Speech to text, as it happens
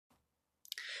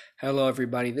Hello,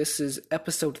 everybody. This is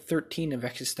episode 13 of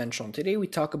Existential, and today we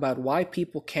talk about why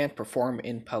people can't perform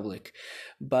in public.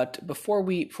 But before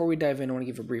we dive in, I want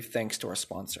to give a brief thanks to our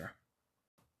sponsor.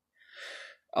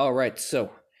 All right, so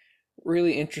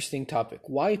really interesting topic: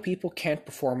 why people can't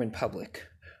perform in public,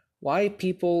 why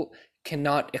people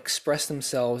cannot express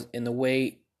themselves in the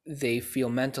way they feel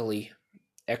mentally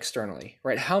externally,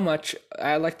 right? How much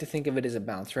I like to think of it as a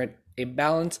balance, right? A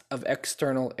balance of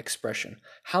external expression.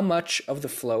 How much of the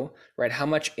flow, right? How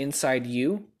much of inside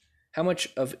you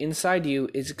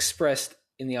is expressed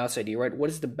in the outside you, right? What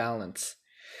is the balance?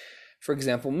 For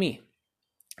example,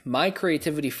 my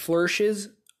creativity flourishes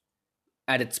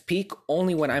at its peak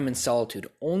only when I'm in solitude,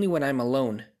 only when I'm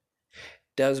alone.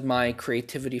 Does my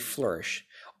creativity flourish?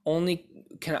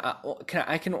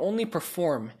 I can only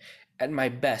perform at my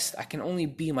best. I can only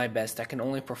be my best. I can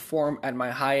only perform at my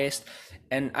highest.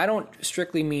 And I don't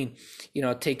strictly mean,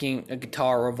 taking a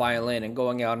guitar or a violin and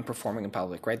going out and performing in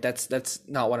public, right? That's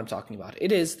not what I'm talking about.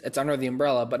 It's under the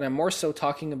umbrella, but I'm more so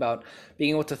talking about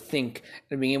being able to think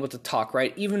and being able to talk,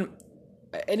 right? Even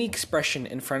any expression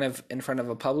in front of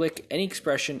a public, any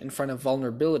expression in front of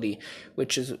vulnerability,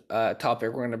 which is a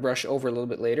topic we're going to brush over a little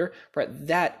bit later, right?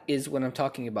 That is what I'm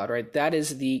talking about, right? That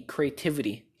is the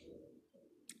creativity.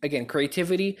 Again,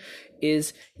 creativity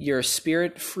is your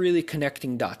spirit freely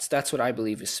connecting dots. That's what I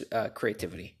believe is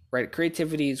creativity, right?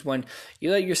 Creativity is when you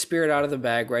let your spirit out of the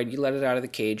bag, right? You let it out of the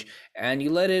cage, and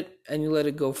you let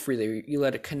it go freely. You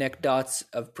let it connect dots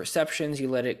of perceptions. You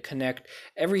let it connect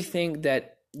everything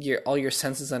that all your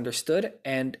senses understood,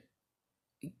 and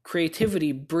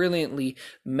creativity brilliantly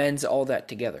mends all that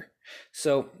together.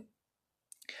 So,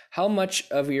 how much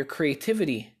of your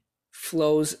creativity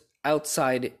flows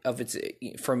outside of its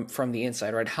from the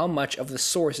inside, right? How much of the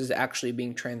source is actually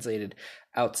being translated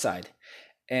outside?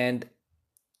 And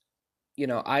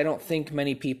I don't think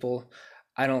many people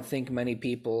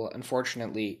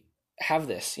unfortunately have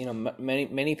this.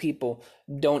 Many people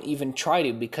don't even try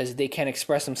to, because they can't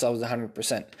express themselves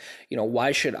 100%.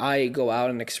 Why should I go out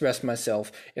and express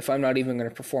myself if I'm not even going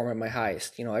to perform at my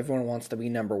highest? Everyone wants to be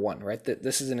number one, right?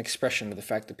 This is an expression of the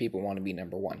fact that people want to be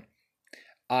number one.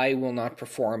 I will not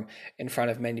perform in front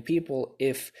of many people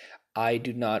if I'm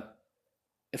not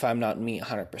me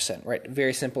 100%, right?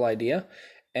 Very simple idea.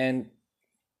 And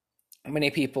many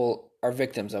people are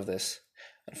victims of this,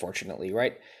 unfortunately,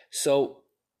 right? So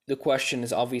the question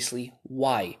is obviously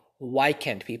why? Why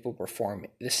can't people perform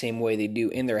the same way they do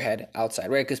in their head outside,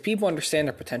 right? Because people understand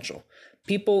their potential.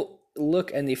 People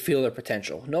look and they feel their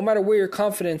potential. No matter where your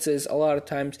confidence is, a lot of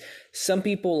times, some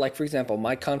people, like for example,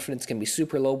 my confidence can be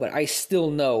super low, but I still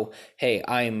know, hey,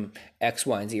 I'm X,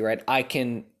 Y, and Z, right? I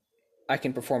can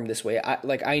perform this way.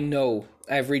 I know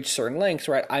I've reached certain lengths,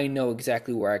 right? I know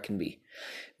exactly where I can be.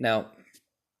 Now,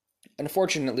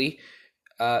 unfortunately,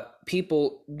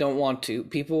 people don't want to.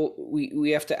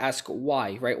 We have to ask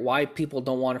why, right? Why people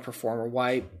don't want to perform, or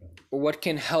what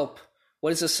can help?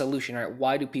 What is the solution, right?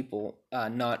 Why do people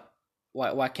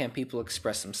Why can't people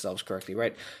express themselves correctly,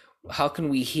 right? How can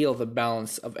we heal the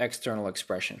balance of external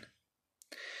expression?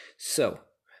 So,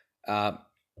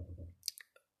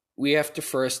 we have to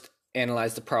first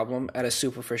analyze the problem at a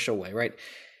superficial way, right?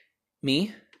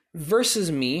 Me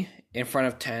versus me in front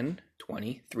of 10,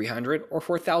 20, 300, or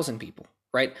 4,000 people,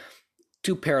 right?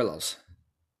 Two parallels.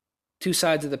 Two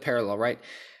sides of the parallel, right?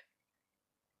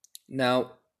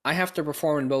 Now, I have to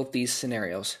perform in both these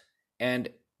scenarios, and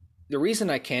the reason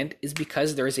I can't is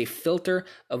because there is a filter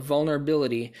of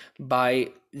vulnerability by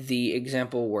the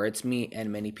example where it's me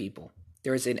and many people.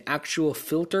 There is an actual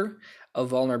filter of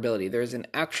vulnerability. There's an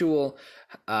actual,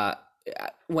 for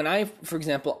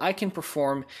example, I can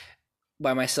perform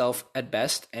by myself at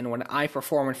best, and when I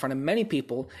perform in front of many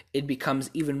people, it becomes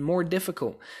even more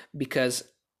difficult, because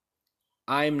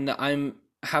I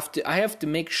have to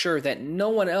make sure that no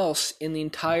one else in the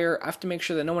entire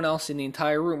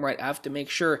room, right? I have to make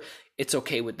sure it's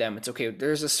okay with them. It's okay.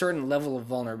 There's a certain level of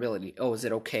vulnerability. Oh, is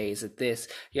it okay? Is it this?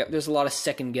 Yeah, there's a lot of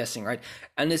second guessing, right?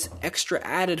 And this extra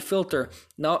added filter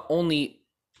not only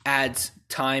adds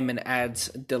time and adds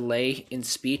delay in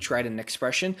speech, right, and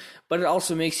expression, but it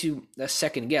also makes you a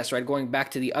second guess, right? Going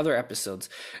back to the other episodes,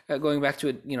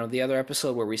 the other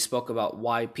episode where we spoke about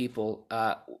why people,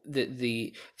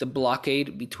 the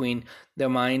blockade between the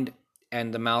mind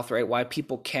and the mouth, right? Why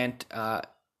people can't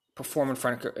perform in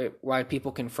front of, why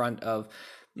people can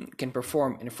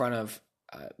perform in front of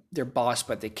their boss,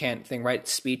 but they can't think, right?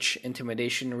 Speech,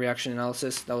 intimidation, reaction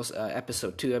analysis. That was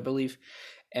episode 2, I believe,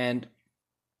 and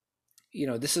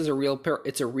this is a real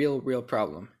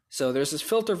problem. So there's this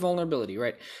filter vulnerability,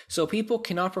 right? So people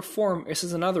cannot perform. This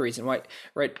is another reason why,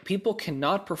 right? People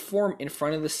cannot perform in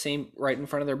front of in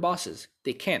front of their bosses.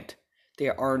 They can't. They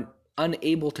are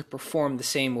unable to perform the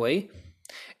same way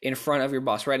in front of your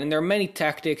boss, right? And there are many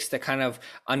tactics that kind of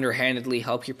underhandedly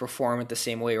help you perform it the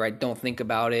same way, right? Don't think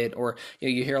about it, or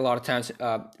you hear a lot of times,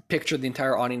 picture the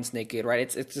entire audience naked, right?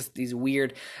 It's just these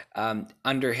weird,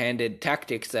 underhanded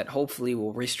tactics that hopefully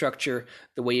will restructure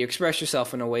the way you express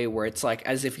yourself in a way where it's like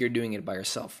as if you're doing it by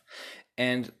yourself.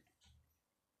 And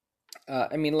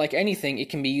I mean, like anything, it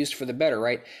can be used for the better,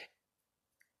 right?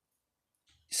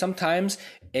 Sometimes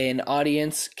an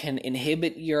audience can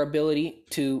inhibit your ability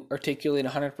to articulate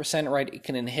 100%, right? It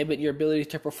can inhibit your ability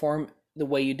to perform the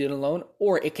way you did alone,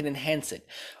 or it can enhance it.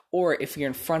 Or if you're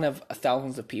in front of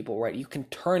thousands of people, right, you can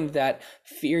turn that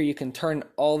fear, you can turn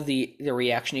all the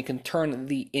reaction, you can turn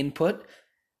the input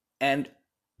and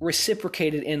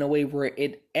reciprocate it in a way where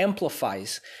it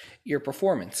amplifies your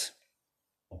performance.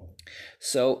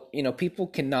 So, people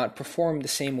cannot perform the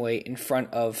same way in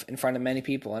front of many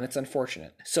people, and it's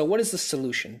unfortunate. So what is the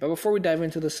solution? But before we dive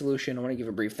into the solution, I want to give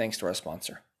a brief thanks to our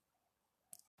sponsor.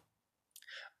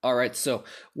 All right, so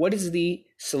what is the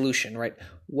solution, right?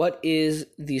 What is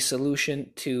the solution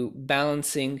to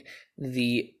balancing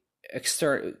the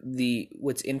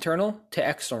what's internal to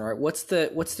external, right? What's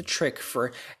the trick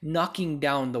for knocking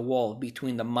down the wall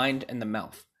between the mind and the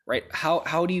mouth, right?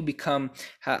 How do you become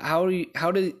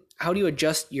how do you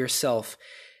adjust yourself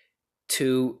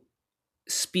to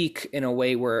speak in a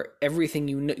way where everything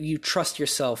you trust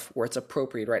yourself, where it's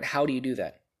appropriate, right? How do you do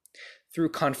that? Through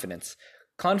confidence.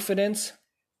 Confidence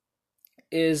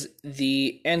is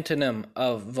the antonym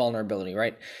of vulnerability,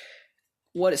 right?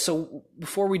 So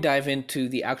before we dive into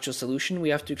the actual solution, we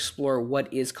have to explore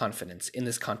what is confidence in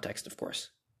this context, of course.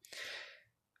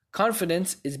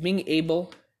 Confidence is being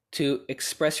able to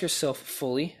express yourself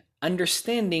fully,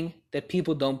 understanding that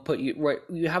people don't put you right.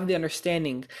 You have the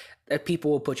understanding that people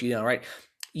will put you down, right?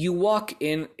 You walk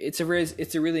in. It's a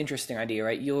really interesting idea,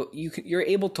 right? You're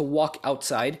able to walk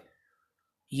outside.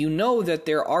 You know that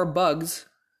there are bugs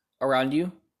around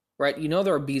you, right? You know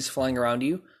there are bees flying around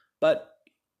you, but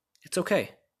it's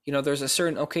okay. There's a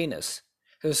certain okayness.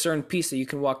 There's a certain peace that you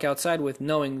can walk outside with,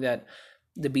 knowing that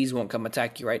the bees won't come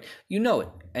attack you, right? You know it,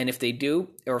 and if they do,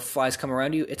 or flies come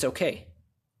around you, it's okay.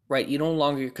 Right? You no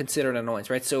longer consider it an annoyance,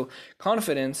 right? So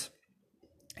confidence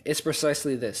is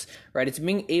precisely this, right? It's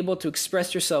being able to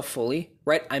express yourself fully,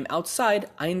 right? I'm outside,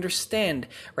 I understand,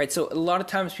 right? So a lot of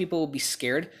times people will be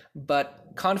scared,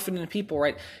 but confident people,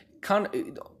 right?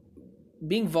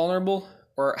 Being vulnerable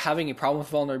or having a problem with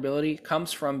vulnerability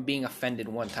comes from being offended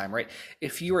one time, right?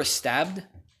 If you were stabbed,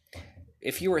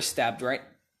 right?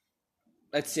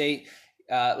 Let's say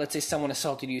someone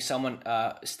assaulted you, someone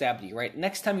stabbed you, right?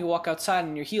 Next time you walk outside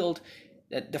and you're healed,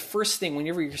 the first thing,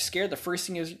 whenever you're scared, the first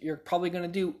thing you're probably going to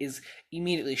do is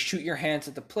immediately shoot your hands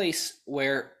at the place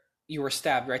where you were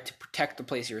stabbed, right? To protect the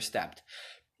place you were stabbed.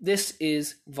 This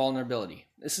is vulnerability.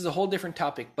 This is a whole different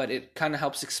topic, but it kind of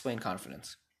helps explain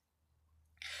confidence.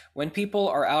 When people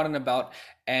are out and about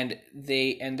and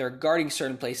they're guarding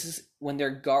certain places, when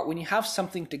you have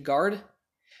something to guard,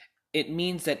 it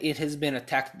means that it has been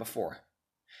attacked before.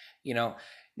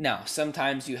 Now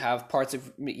sometimes you have parts of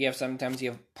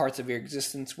your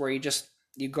existence where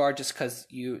you guard just because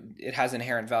it has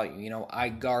inherent value. I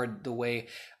guard the way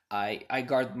I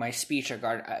guard my speech.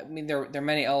 There are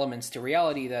many elements to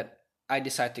reality that I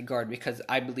decide to guard because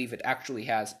I believe it actually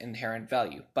has inherent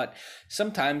value. But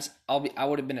sometimes I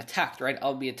would have been attacked, right?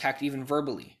 I'll be attacked even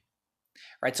verbally,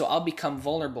 right? So I'll become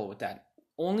vulnerable with that.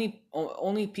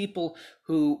 Only people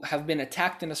who have been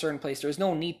attacked in a certain place, there's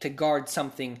no need to guard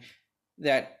something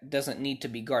that doesn't need to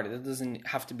be guarded. It doesn't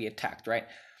have to be attacked, right?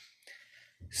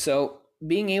 So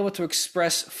being able to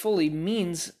express fully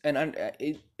means,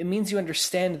 it means you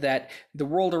understand that the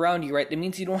world around you, right? It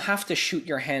means you don't have to shoot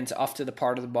your hands off to the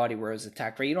part of the body where it was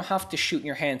attacked, right? You don't have to shoot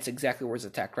your hands exactly where it's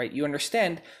attacked, right? You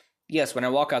understand, yes, when I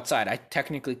walk outside, I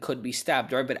technically could be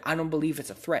stabbed, right? But I don't believe it's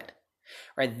a threat,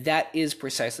 right? That is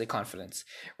precisely confidence,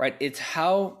 right? It's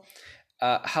how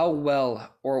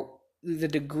well, or the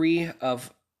degree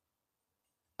of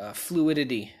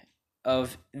fluidity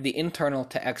of the internal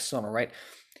to external, right?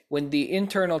 When the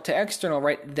internal to external,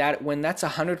 right, when that's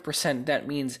 100%, that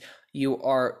means you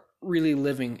are really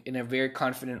living in a very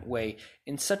confident way,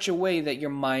 in such a way that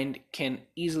your mind can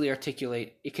easily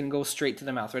articulate. It can go straight to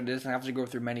the mouth, right? It doesn't have to go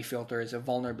through many filters of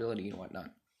vulnerability and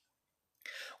whatnot.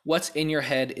 What's in your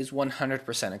head is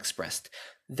 100% expressed.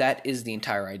 That is the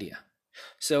entire idea.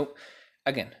 So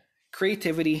again,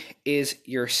 creativity is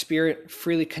your spirit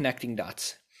freely connecting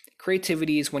dots.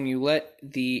 Creativity is when you let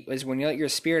your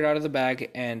spirit out of the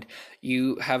bag, and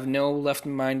you have no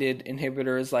left-minded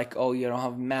inhibitors like, oh, you don't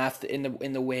have math in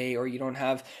the way, or you don't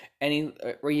have any,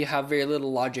 or you have very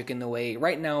little logic in the way.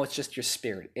 Right now, it's just your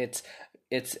spirit. It's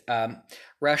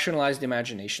rationalized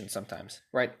imagination sometimes,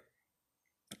 right?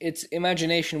 It's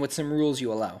imagination with some rules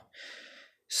you allow.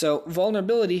 So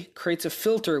vulnerability creates a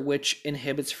filter which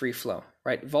inhibits free flow,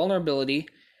 right? Vulnerability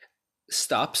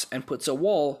stops and puts a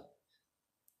wall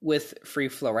with free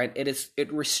flow, right?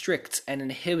 It restricts and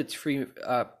inhibits free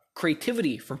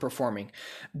creativity from performing,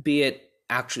 be it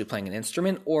actually playing an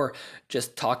instrument or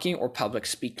just talking or public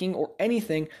speaking or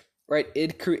anything, right?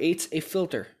 It creates a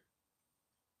filter.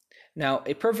 Now,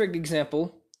 a perfect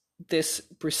example, this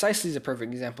precisely is a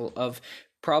perfect example of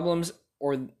problems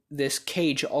or this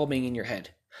cage all being in your head,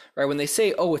 right? When they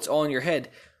say, oh, it's all in your head,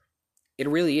 it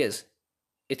really is.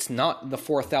 It's not the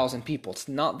 4,000 people. It's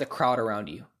not the crowd around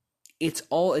you. It's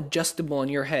all adjustable in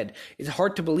your head. It's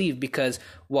hard to believe because,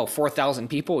 well, 4,000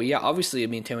 people, yeah, obviously you'd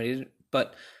be intimidated,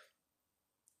 but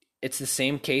it's the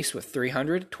same case with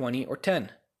 300, 20, or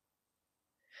 10.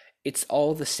 It's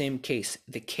all the same case.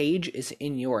 The cage is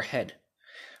in your head.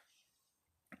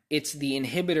 It's the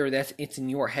inhibitor it's in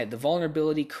your head. The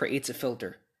vulnerability creates a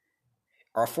filter.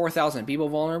 Are 4,000 people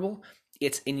vulnerable?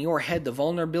 It's in your head. The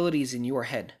vulnerability is in your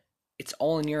head. It's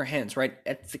all in your hands, right?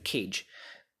 That's the cage.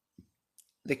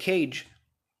 The cage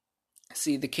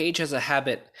has a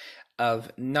habit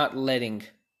of not letting.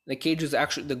 The cage is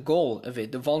actually the goal of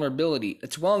it, the vulnerability.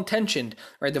 It's well intentioned,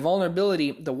 right? The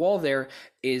vulnerability, the wall there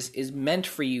is meant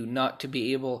for you not to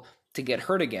be able to get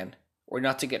hurt again, or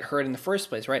not to get hurt in the first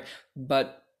place, right?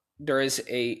 But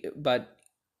the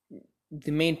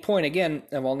main point again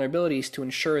of vulnerability is to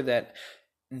ensure that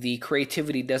the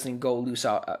creativity doesn't go loose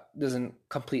out, doesn't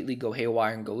completely go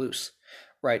haywire and go loose,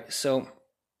 right? So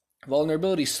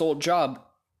vulnerability's sole job,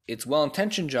 its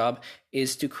well-intentioned job,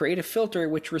 is to create a filter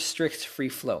which restricts free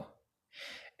flow.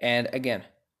 And again,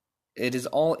 it is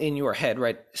all in your head,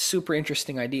 right? Super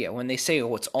interesting idea. When they say,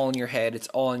 oh, it's all in your head, it's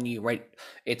all in you, right?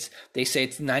 They say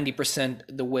it's 90%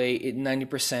 the way,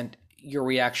 90% your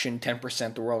reaction,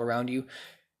 10% the world around you.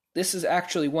 This is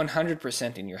actually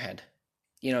 100% in your head.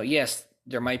 Yes,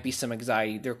 there might be some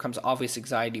anxiety. There comes obvious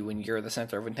anxiety when you're the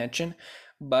center of attention,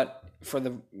 but for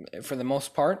the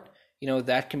most part,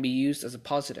 that can be used as a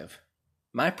positive.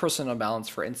 My personal balance,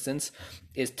 for instance,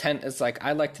 is 10. It's like,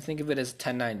 I like to think of it as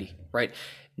 10-90, right?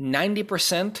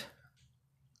 90%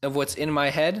 of what's in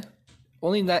my head,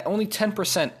 only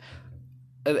 10%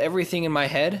 of everything in my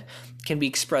head can be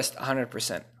expressed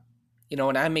 100%.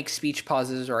 When I make speech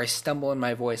pauses, or I stumble in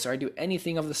my voice, or I do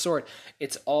anything of the sort,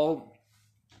 it's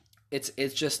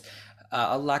just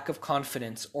a lack of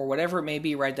confidence or whatever it may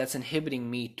be, right? That's inhibiting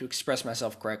me to express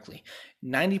myself correctly.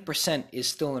 90% is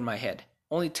still in my head.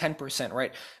 Only 10%,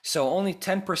 right? So only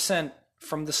 10%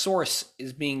 from the source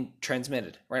is being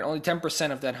transmitted, right? Only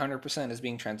 10% of that 100% is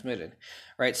being transmitted,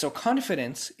 right? So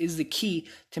confidence is the key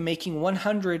to making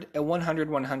 100 a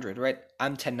 100, right?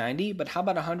 I'm 10-90, but how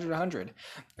about 100,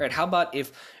 right? How about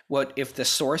if the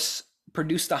source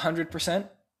produced 100%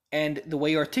 and the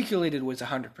way you articulated was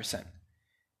 100%?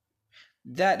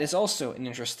 That is also an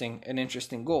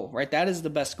interesting goal, right? That is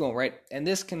the best goal, right? And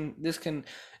this can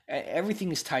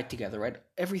everything is tied together, right?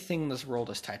 Everything in this world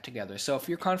is tied together. So if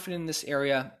you're confident in this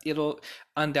area, it'll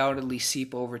undoubtedly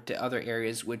seep over to other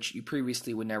areas which you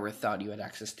previously would never thought you had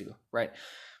access to, right?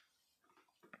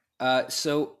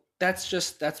 So that's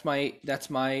my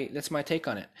take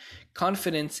on it.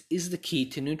 Confidence is the key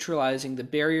to neutralizing the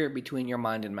barrier between your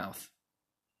mind and mouth.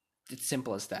 It's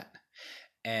simple as that.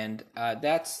 And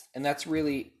that's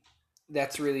really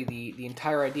the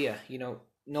entire idea.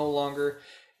 No longer,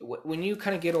 when you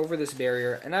kind of get over this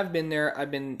barrier, and I've been there, I've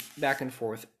been back and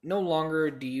forth. No longer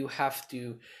do you have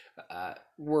to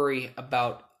worry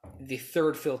about the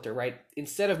third filter, right?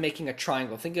 Instead of making a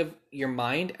triangle, think of your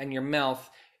mind and your mouth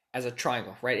as a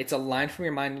triangle, right? It's a line from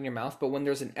your mind and your mouth, but when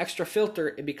there's an extra filter,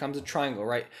 it becomes a triangle,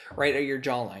 right at your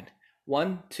jawline.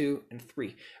 1, 2, and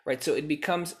 3, right? So it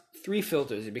becomes 3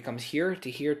 filters. It becomes here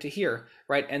to here to here,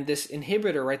 right? And this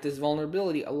inhibitor, right, this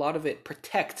vulnerability, a lot of it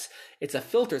protects. It's a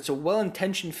filter. It's a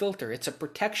well-intentioned filter. It's a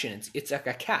protection. It's like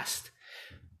a cast.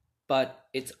 But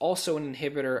it's also an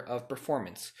inhibitor of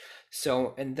performance.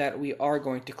 So, and that we are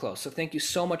going to close. So thank you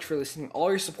so much for listening.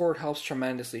 All your support helps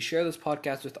tremendously. Share this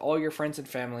podcast with all your friends and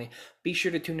family. Be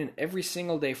sure to tune in every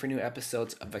single day for new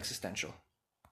episodes of Existential.